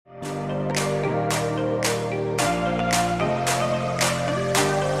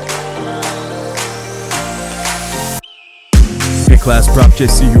class, Prop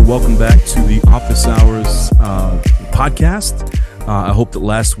JC here. Welcome back to the Office Hours podcast. I hope that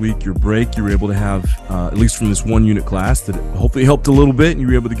last week, your break, you were able to have, at least from this one unit class, that it hopefully helped a little bit and you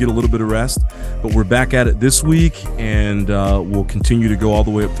were able to get a little bit of rest. But we're back at it this week, and we'll continue to go all the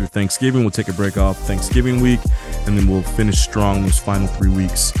way up through Thanksgiving. We'll take a break off Thanksgiving week, and then we'll finish strong those final 3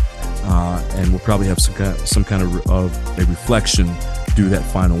 weeks. And we'll probably have some kind of a reflection due that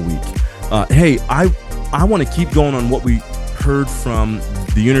final week. Hey, I want to keep going on what we heard from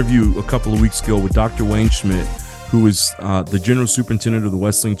the interview a couple of weeks ago with Dr. Wayne Schmidt, who is the general superintendent of the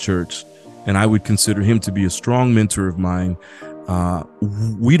Wesleyan Church, and I would consider him to be a strong mentor of mine.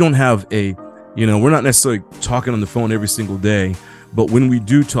 We don't have we're not necessarily talking on the phone every single day, but when we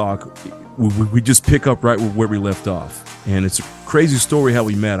do talk, we just pick up right where we left off. And it's a crazy story how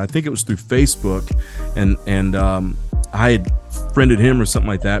we met. I think it was through Facebook, and I had friended him or something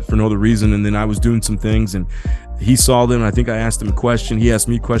like that for no other reason, and then I was doing some things, and he saw them, and I think I asked him a question. He asked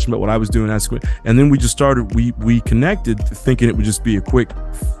me a question about what I was doing, and then we just started, we connected thinking it would just be a quick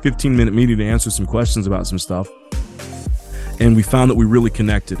 15-minute meeting to answer some questions about some stuff. And we found that we really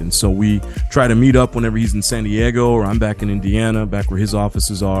connected. And so we try to meet up whenever he's in San Diego or I'm back in Indiana, back where his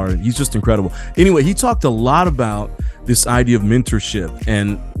offices are. And he's just incredible. Anyway, he talked a lot about this idea of mentorship,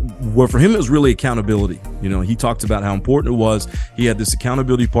 and what for him it was really accountability. He talked about how important it was. He had this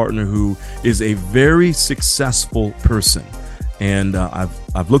accountability partner who is a very successful person. And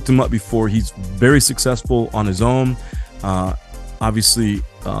I've looked him up before. He's very successful on his own. Obviously,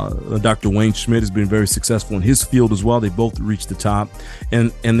 Dr. Wayne Schmidt has been very successful in his field as well. They both reached the top,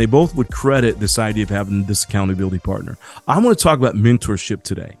 and they both would credit this idea of having this accountability partner. I want to talk about mentorship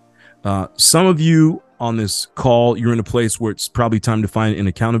today. Some of you on this call, you're in a place where it's probably time to find an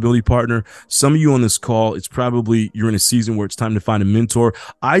accountability partner. Some of you on this call, it's probably you're in a season where it's time to find a mentor.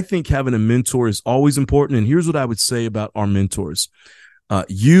 I think having a mentor is always important, and here's what I would say about our mentors.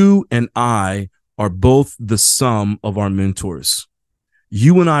 You and I are both the sum of our mentors.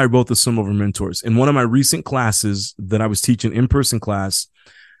 You and I are both the sum of our mentors. In one of my recent classes that I was teaching, in-person class,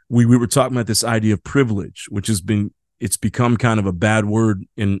 we were talking about this idea of privilege, which it's become kind of a bad word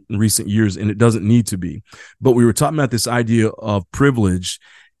in recent years, and it doesn't need to be. But we were talking about this idea of privilege,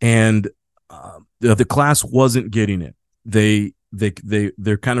 and the class wasn't getting it.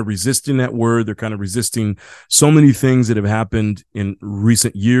 They're kind of resisting that word. They're kind of resisting so many things that have happened in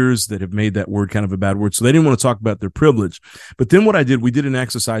recent years that have made that word kind of a bad word. So they didn't want to talk about their privilege. But then what I did, we did an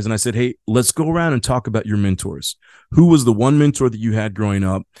exercise, and I said, hey, let's go around and talk about your mentors. Who was the one mentor that you had growing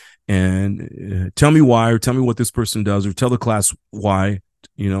up? And tell me why, or tell me what this person does, or tell the class why,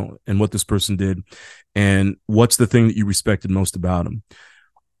 and what this person did. And what's the thing that you respected most about him?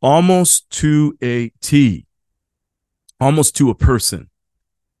 Almost to a T. Almost to a person.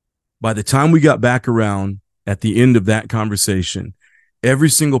 By the time we got back around at the end of that conversation, every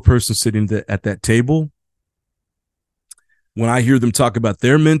single person sitting at that table, when I hear them talk about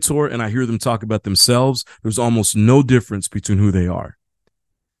their mentor and I hear them talk about themselves, there's almost no difference between who they are.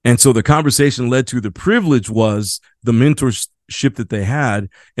 And so the conversation led to the privilege was the mentorship that they had,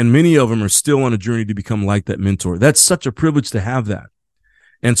 and many of them are still on a journey to become like that mentor. That's such a privilege to have that.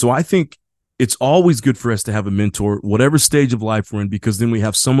 And so I think it's always good for us to have a mentor, whatever stage of life we're in, because then we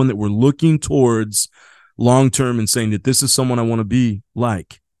have someone that we're looking towards long-term and saying that this is someone I want to be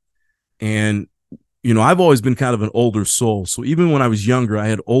like. And, I've always been kind of an older soul. So even when I was younger, I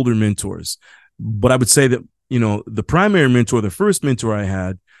had older mentors. But I would say that, the primary mentor, the first mentor I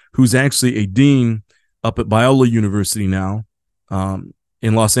had, who's actually a dean up at Biola University now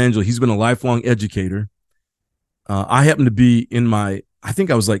in Los Angeles, he's been a lifelong educator. I happen to be I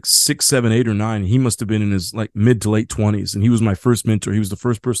think I was like 6, 7, 8, or 9. He must have been in his like mid to late 20s. And he was my first mentor. He was the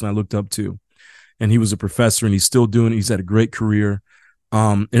first person I looked up to. And he was a professor, and he's still doing it. He's had a great career.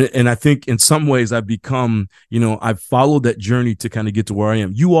 And I think in some ways I've become, I've followed that journey to kind of get to where I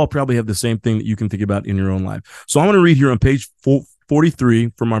am. You all probably have the same thing that you can think about in your own life. So I want to read here on page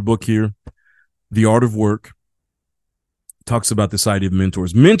 43 from our book here, The Art of Work. Talks about this idea of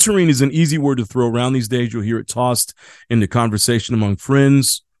mentors. Mentoring is an easy word to throw around these days. You'll hear it tossed into conversation among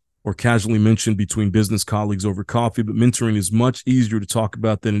friends or casually mentioned between business colleagues over coffee, but mentoring is much easier to talk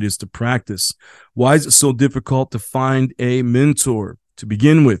about than it is to practice. Why is it so difficult to find a mentor? To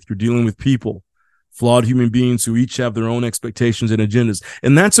begin with, you're dealing with people, flawed human beings who each have their own expectations and agendas.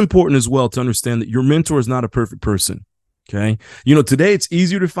 And that's important as well, to understand that your mentor is not a perfect person. Okay. Today it's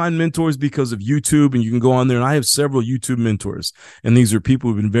easier to find mentors because of YouTube, and you can go on there, and I have several YouTube mentors, and these are people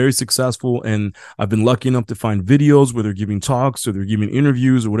who've been very successful. And I've been lucky enough to find videos where they're giving talks or they're giving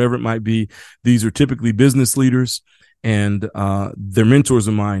interviews or whatever it might be. These are typically business leaders. and they're mentors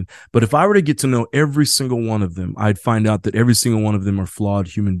of mine. But if I were to get to know every single one of them, I'd find out that every single one of them are flawed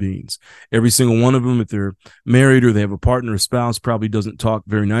human beings. Every single one of them, if they're married or they have a partner or spouse, probably doesn't talk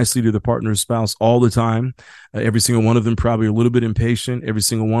very nicely to their partner or spouse all the time. Every single one of them probably a little bit impatient. Every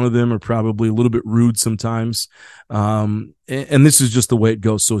single one of them are probably a little bit rude sometimes. And this is just the way it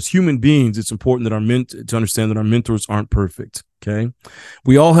goes. So as human beings, it's important that to understand that our mentors aren't perfect. Okay.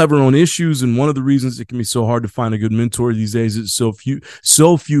 We all have our own issues. And one of the reasons it can be so hard to find a good mentor these days is so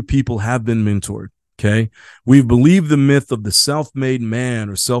few people have been mentored. Okay. We've believed the myth of the self-made man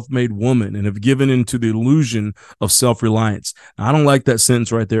or self-made woman and have given into the illusion of self-reliance. Now, I don't like that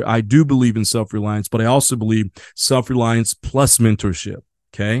sentence right there. I do believe in self-reliance, but I also believe self-reliance plus mentorship.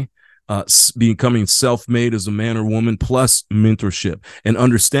 Okay. Becoming self-made as a man or woman plus mentorship and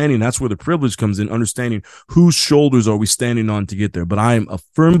understanding. That's where the privilege comes in, understanding whose shoulders are we standing on to get there. But I am a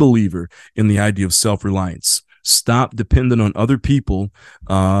firm believer in the idea of self-reliance. Stop dependent on other people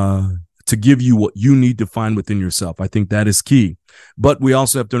to give you what you need to find within yourself. I think that is key. But we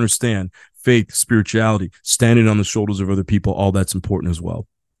also have to understand faith, spirituality, standing on the shoulders of other people. All that's important as well.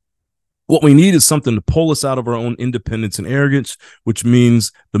 What we need is something to pull us out of our own independence and arrogance, which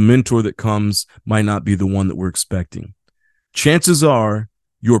means the mentor that comes might not be the one that we're expecting. Chances are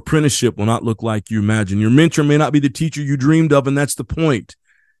your apprenticeship will not look like you imagine. Your mentor may not be the teacher you dreamed of, and that's the point.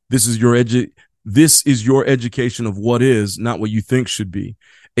 This is your education of what is, not what you think should be.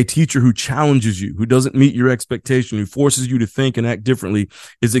 A teacher who challenges you, who doesn't meet your expectation, who forces you to think and act differently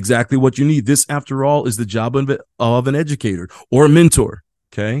is exactly what you need. This, after all, is the job of an educator or a mentor,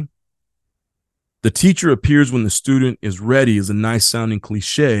 okay? The teacher appears when the student is ready is a nice sounding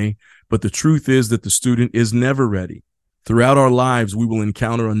cliche, but the truth is that the student is never ready. Throughout our lives, we will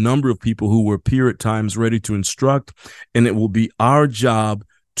encounter a number of people who will appear at times ready to instruct, and it will be our job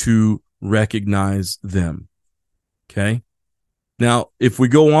to recognize them. Okay. Now, if we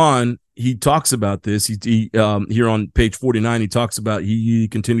go on, he talks about this. He here on page 49, he talks about, he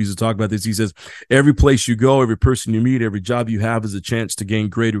continues to talk about this. He says, every place you go, every person you meet, every job you have is a chance to gain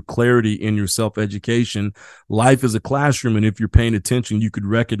greater clarity in your self-education. Life is a classroom, and if you're paying attention, you could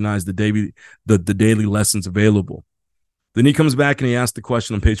recognize the daily lessons available. Then he comes back and he asks the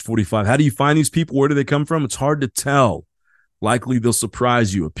question on page 45, how do you find these people? Where do they come from? It's hard to tell. Likely they'll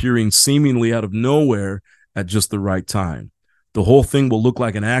surprise you, appearing seemingly out of nowhere at just the right time. The whole thing will look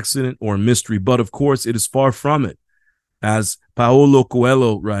like an accident or a mystery, but of course it is far from it. As Paulo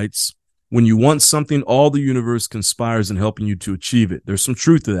Coelho writes, when you want something, all the universe conspires in helping you to achieve it. There's some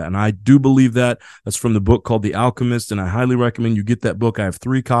truth to that, and I do believe that. That's from the book called The Alchemist, and I highly recommend you get that book. I have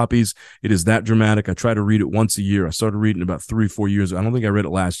 3 copies. It is that dramatic. I try to read it once a year. I started reading it about 3-4 years ago. I don't think I read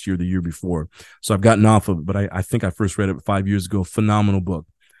it last year, the year before. So I've gotten off of it, but I think I first read it 5 years ago. Phenomenal book.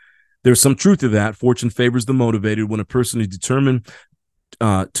 There's some truth to that. Fortune favors the motivated. When a person is determined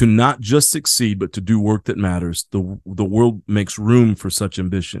to not just succeed, but to do work that matters, the world makes room for such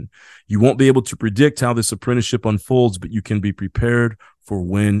ambition. You won't be able to predict how this apprenticeship unfolds, but you can be prepared for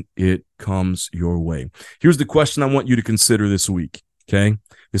when it comes your way. Here's the question I want you to consider this week, okay?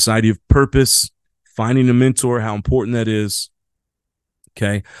 This idea of purpose, finding a mentor, how important that is,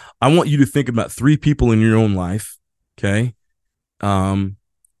 okay? I want you to think about 3 people in your own life, okay?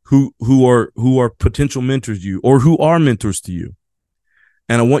 Who are potential mentors to you or who are mentors to you.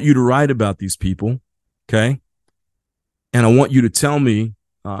 And I want you to write about these people, okay? And I want you to tell me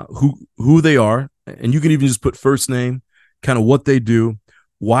who they are, and you can even just put first name, kind of what they do,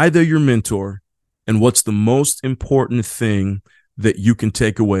 why they're your mentor, and what's the most important thing that you can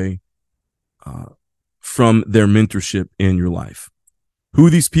take away from their mentorship in your life. Who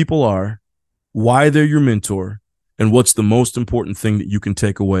these people are, why they're your mentor, and what's the most important thing that you can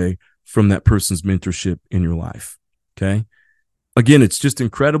take away from that person's mentorship in your life, okay? Again, it's just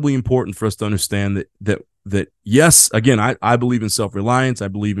incredibly important for us to understand that yes, again, I believe in self-reliance. I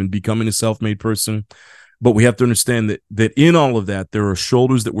believe in becoming a self-made person. But we have to understand that in all of that, there are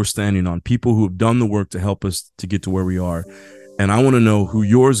shoulders that we're standing on, people who have done the work to help us to get to where we are. And I want to know who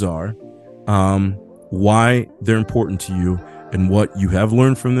yours are, why they're important to you, and what you have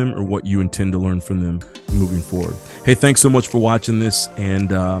learned from them or what you intend to learn from them moving forward. Hey, thanks so much for watching this.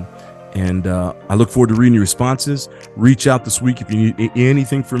 And I look forward to reading your responses. Reach out this week if you need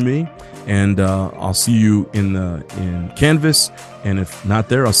anything from me. And I'll see you in Canvas. And if not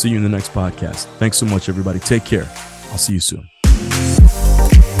there, I'll see you in the next podcast. Thanks so much, everybody. Take care. I'll see you soon.